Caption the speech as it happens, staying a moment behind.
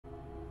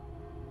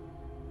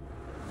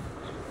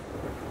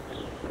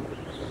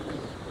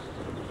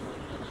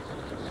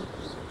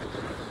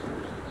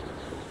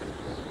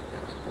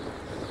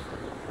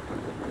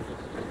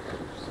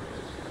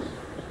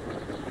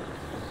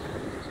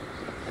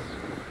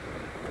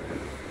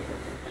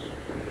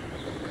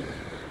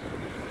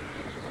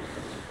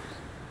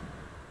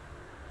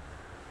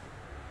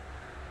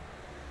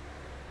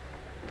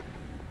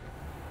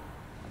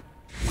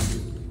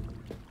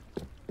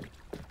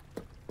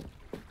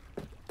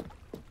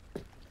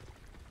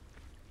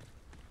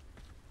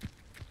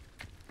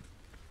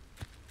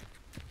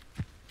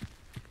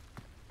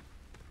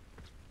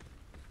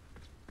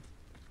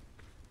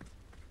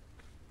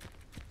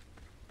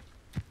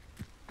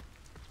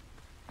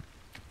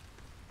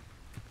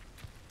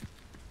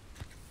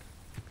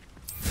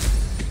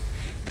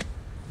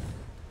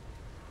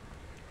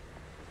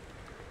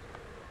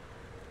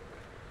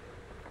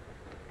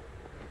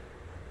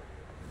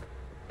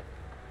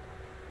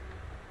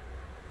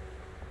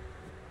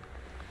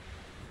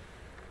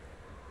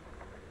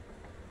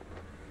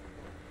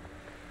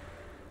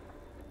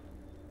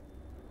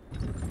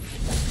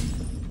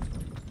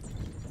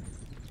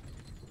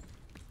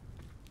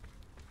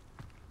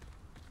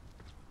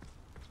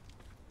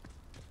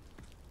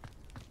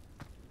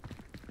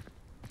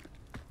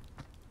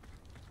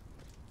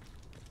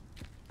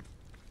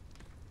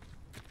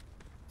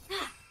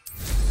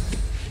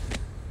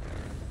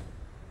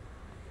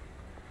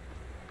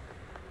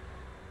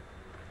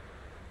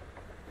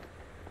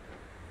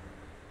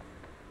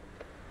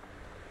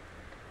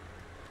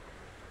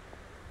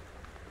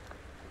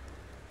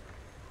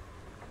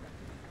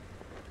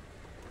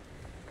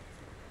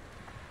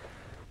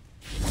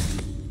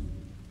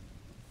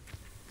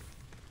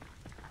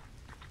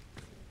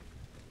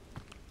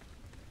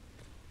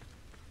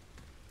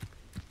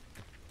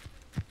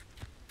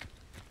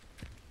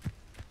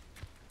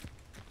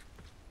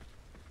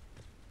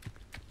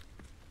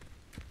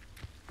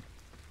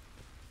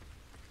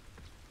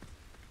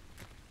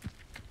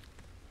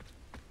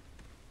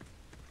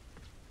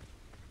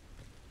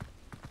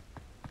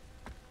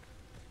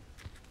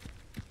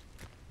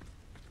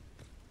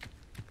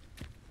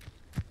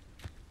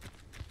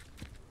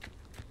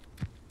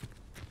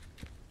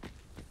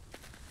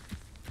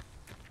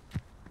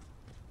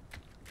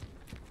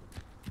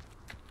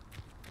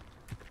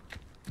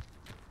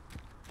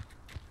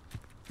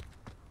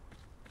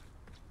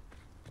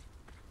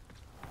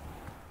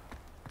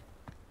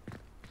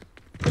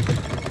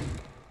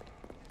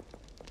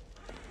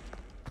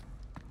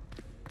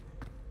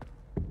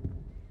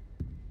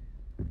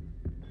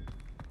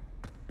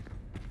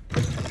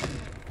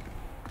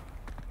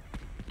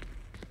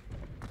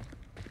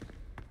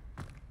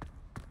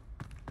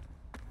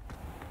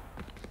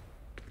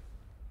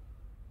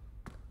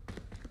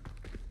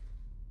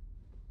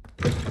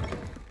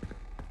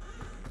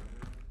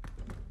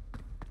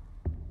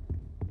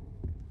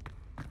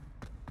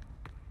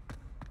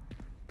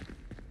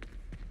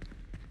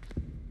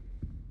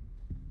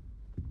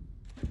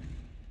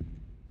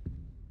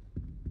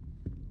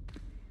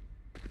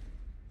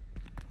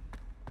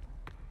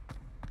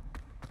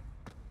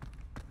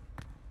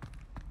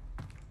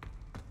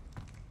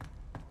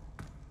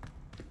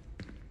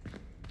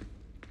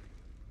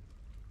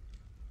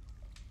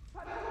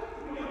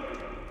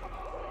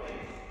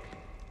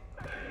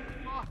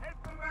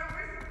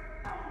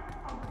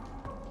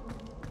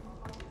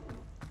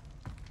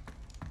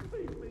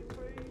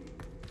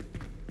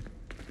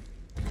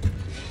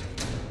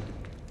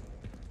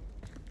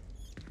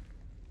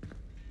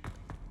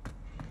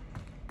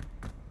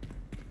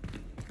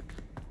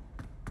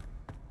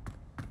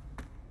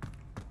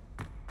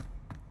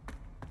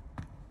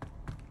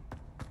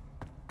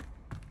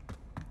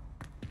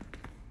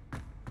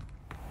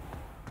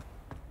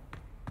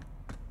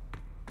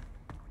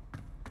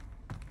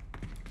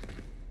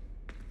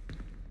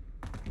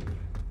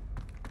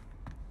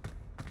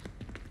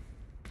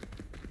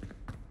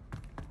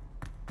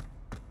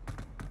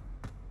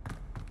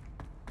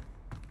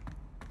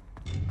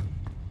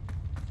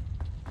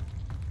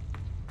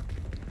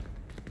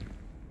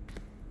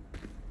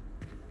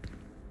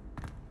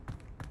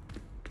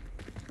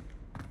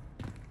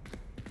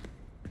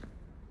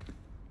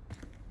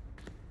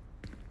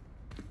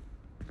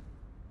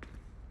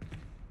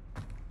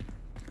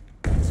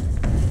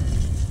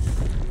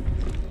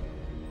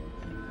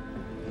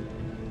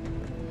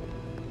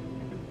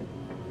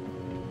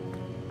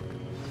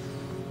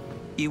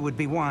You would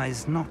be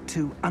wise not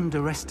to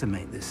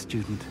underestimate this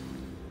student.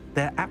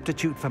 Their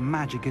aptitude for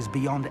magic is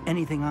beyond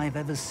anything I've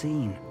ever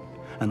seen,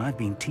 and I've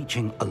been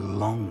teaching a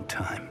long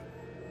time.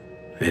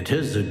 It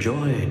is a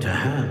joy to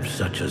have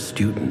such a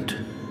student.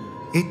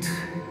 It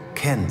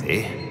can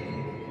be.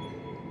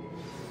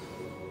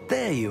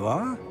 There you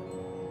are.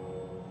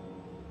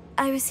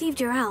 I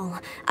received your owl.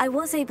 I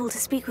was able to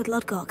speak with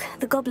Lodgok,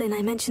 the goblin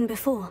I mentioned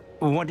before.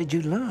 What did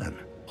you learn?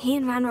 He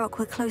and Ranrock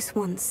were close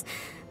once,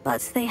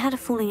 but they had a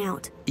falling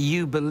out.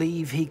 You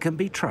believe he can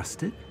be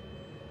trusted?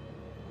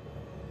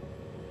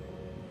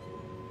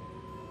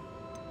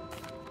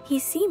 He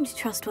seemed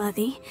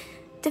trustworthy.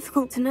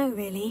 Difficult to know,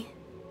 really.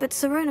 But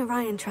Sirona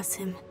Ryan trusts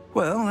him.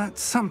 Well,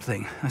 that's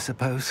something, I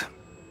suppose.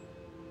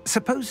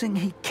 Supposing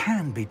he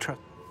can be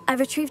trusted. I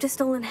retrieved a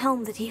stolen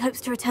helm that he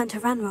hopes to return to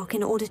Ranrock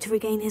in order to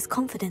regain his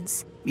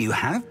confidence. You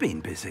have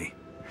been busy.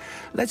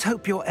 Let's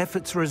hope your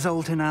efforts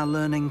result in our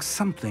learning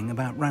something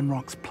about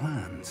Ranrock's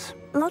plans.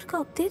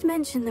 Lodgok did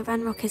mention that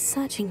Ranrock is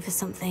searching for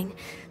something,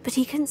 but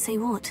he couldn't say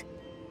what.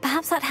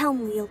 Perhaps that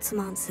helm will yield some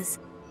answers.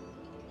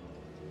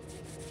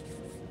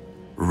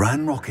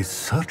 Ranrock is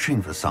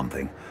searching for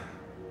something.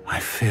 I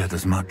feared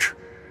as much.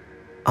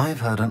 I've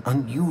heard an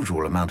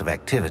unusual amount of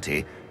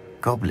activity,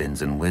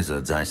 goblins and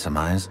wizards, I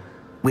surmise,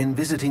 when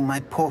visiting my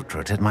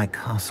portrait at my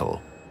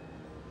castle.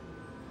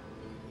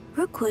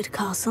 Rookwood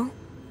Castle?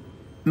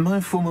 My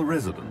former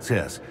residence,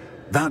 yes.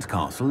 That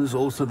castle is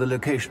also the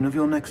location of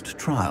your next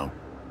trial.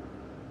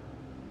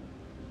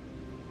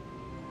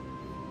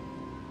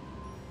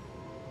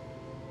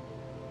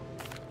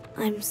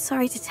 I'm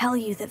sorry to tell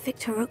you that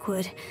Victor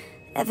Rookwood,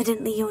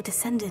 evidently your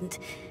descendant,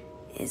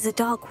 is a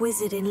dark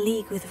wizard in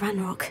league with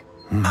Ranrock.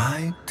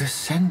 My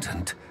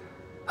descendant?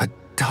 A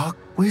dark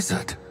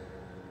wizard?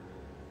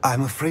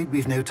 I'm afraid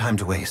we've no time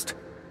to waste.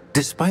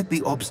 Despite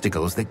the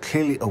obstacles that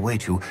clearly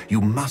await you, you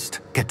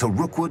must get to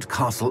Rookwood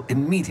Castle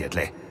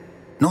immediately.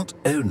 Not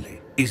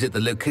only is it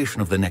the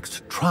location of the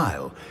next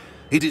trial,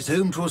 it is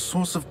home to a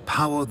source of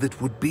power that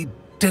would be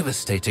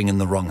devastating in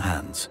the wrong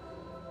hands.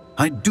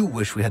 I do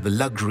wish we had the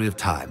luxury of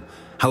time.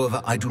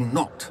 However, I do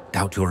not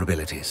doubt your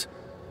abilities.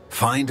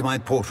 Find my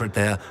portrait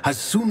there as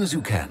soon as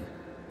you can.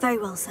 Very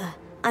well, sir.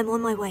 I'm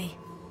on my way.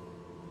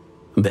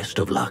 Best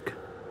of luck.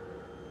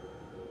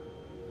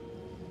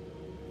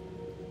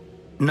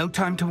 No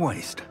time to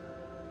waste.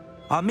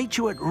 I'll meet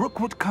you at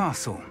Rookwood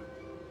Castle